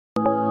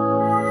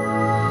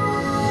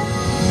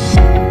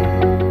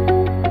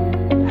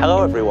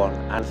Hello everyone,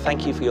 and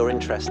thank you for your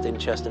interest in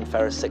Churston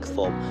Ferrers Sixth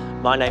Form.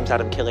 My name's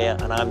Adam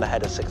Killier and I'm the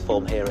head of Sixth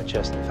Form here at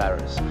Churston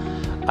Ferrers.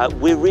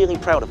 We're really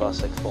proud of our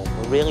Sixth Form.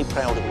 We're really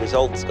proud of the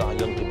results that our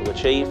young people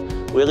achieve.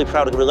 We're really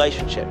proud of the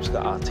relationships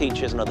that our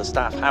teachers and other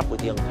staff have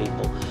with young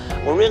people.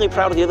 We're really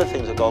proud of the other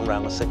things that go on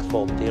around the Sixth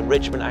Form, the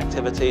enrichment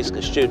activities,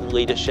 the student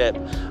leadership,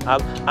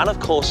 and of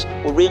course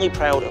we're really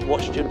proud of what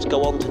students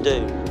go on to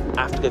do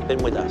after they've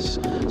been with us.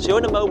 So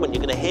in a moment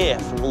you're going to hear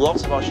from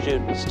lots of our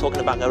students talking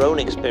about their own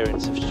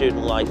experience of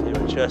student life here at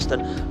Churston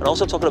and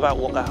also talking about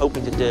what they're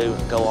hoping to do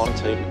and go on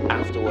to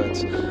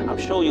afterwards. I'm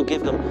sure you'll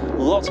give them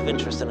lots of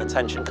interest and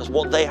attention because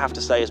what they have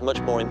to say is much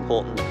more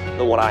important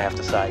than what I have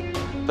to say.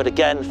 But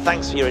again,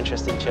 thanks for your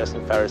interest in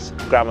Churston Ferrers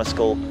Grammar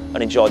School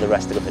and enjoy the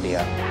rest of the video.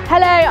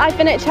 Hello, I've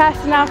been at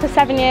Churston now for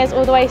 7 years,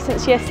 all the way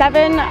since year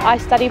 7. I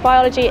study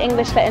biology,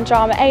 English lit and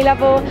drama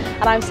A-level,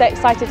 and I'm so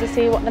excited to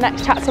see what the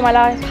next chapter of my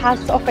life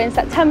has to offer in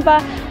September.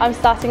 I'm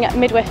starting at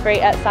midwifery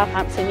at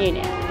Southampton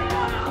Uni.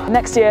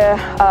 Next year,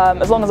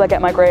 as long as I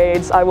get my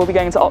grades, I will be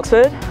going to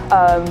Oxford,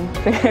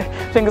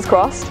 fingers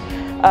crossed,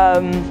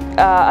 and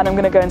I'm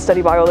going to go and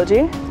study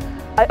biology.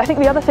 I think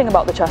the other thing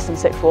about the Churston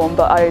Sixth Form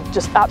that I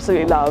just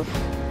absolutely love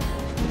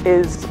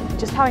is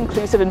just how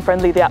inclusive and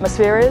friendly the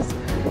atmosphere is.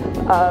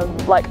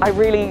 I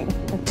really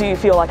do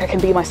feel like I can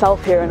be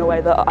myself here in a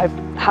way that I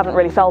haven't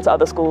really felt at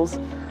other schools.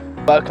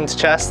 Welcome to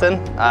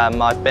Churston.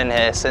 I've been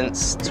here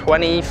since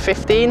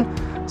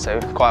 2015, so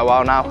quite a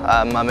while now.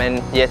 I'm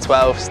in year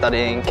 12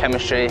 studying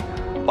chemistry,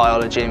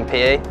 biology and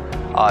PE.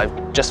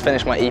 I've just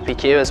finished my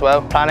EPQ as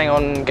well. Planning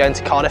on going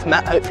to Cardiff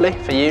Met hopefully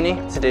for uni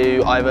to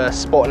do either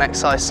sport and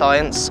exercise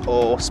science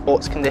or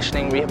sports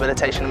conditioning,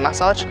 rehabilitation and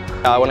massage.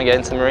 I want to get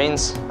into the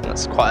Marines and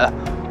that's quite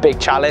a big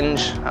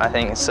challenge. I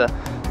think it's a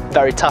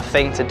very tough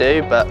thing to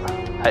do, but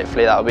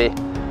hopefully that'll be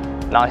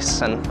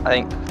nice, and I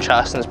think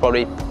Churston's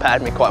probably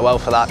prepared me quite well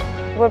for that.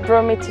 What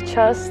brought me to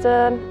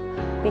Churston?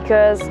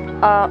 Because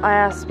I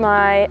asked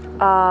my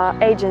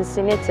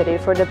agency in Italy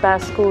for the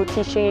best school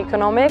teaching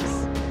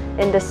economics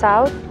in the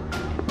south,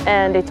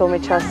 and they told me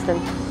Churston.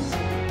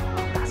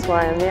 That's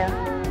why I'm here.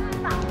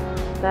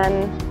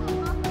 Then,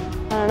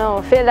 I don't know,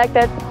 I feel like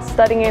that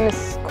studying in a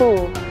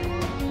school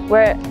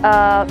where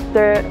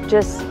they're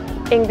just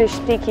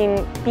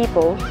English-speaking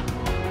people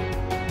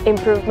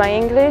improved my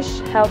English,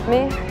 helped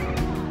me,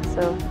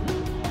 so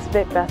it's a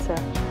bit better.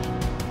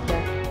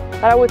 Yeah.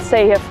 But I would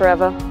stay here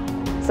forever.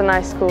 It's a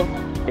nice school.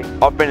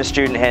 I've been a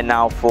student here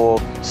now for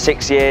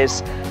 6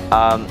 years.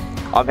 I'm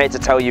here to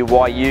tell you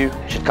why you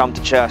should come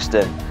to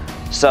Churston.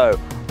 So,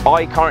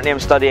 I currently am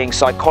studying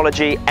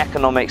psychology,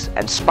 economics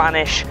and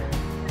Spanish.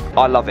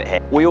 I love it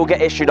here. We all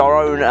get issued our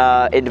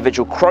own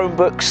individual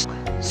Chromebooks.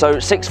 So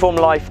Sixth Form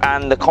life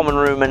and the common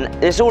room,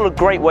 and it's all a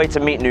great way to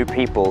meet new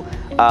people.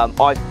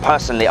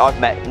 I've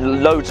met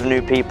loads of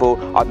new people,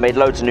 I've made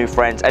loads of new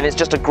friends, and it's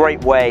just a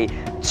great way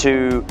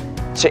to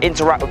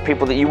interact with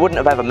people that you wouldn't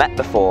have ever met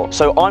before.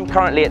 So I'm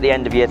currently at the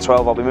end of year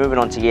 12, I'll be moving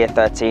on to year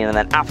 13, and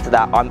then after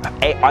that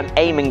I'm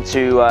aiming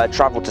to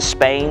travel to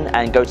Spain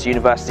and go to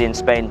university in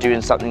Spain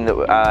doing something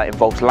that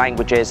involves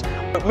languages.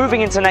 But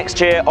moving into next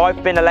year,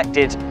 I've been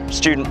elected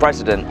student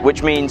president,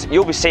 which means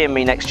you'll be seeing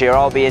me next year.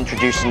 I'll be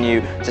introducing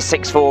you to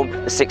Sixth Form,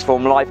 the Sixth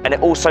Form life, and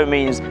it also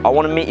means I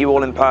want to meet you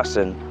all in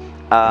person.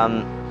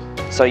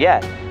 So yeah,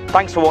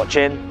 thanks for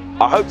watching.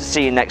 I hope to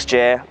see you next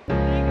year.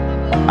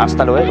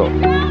 Hasta luego.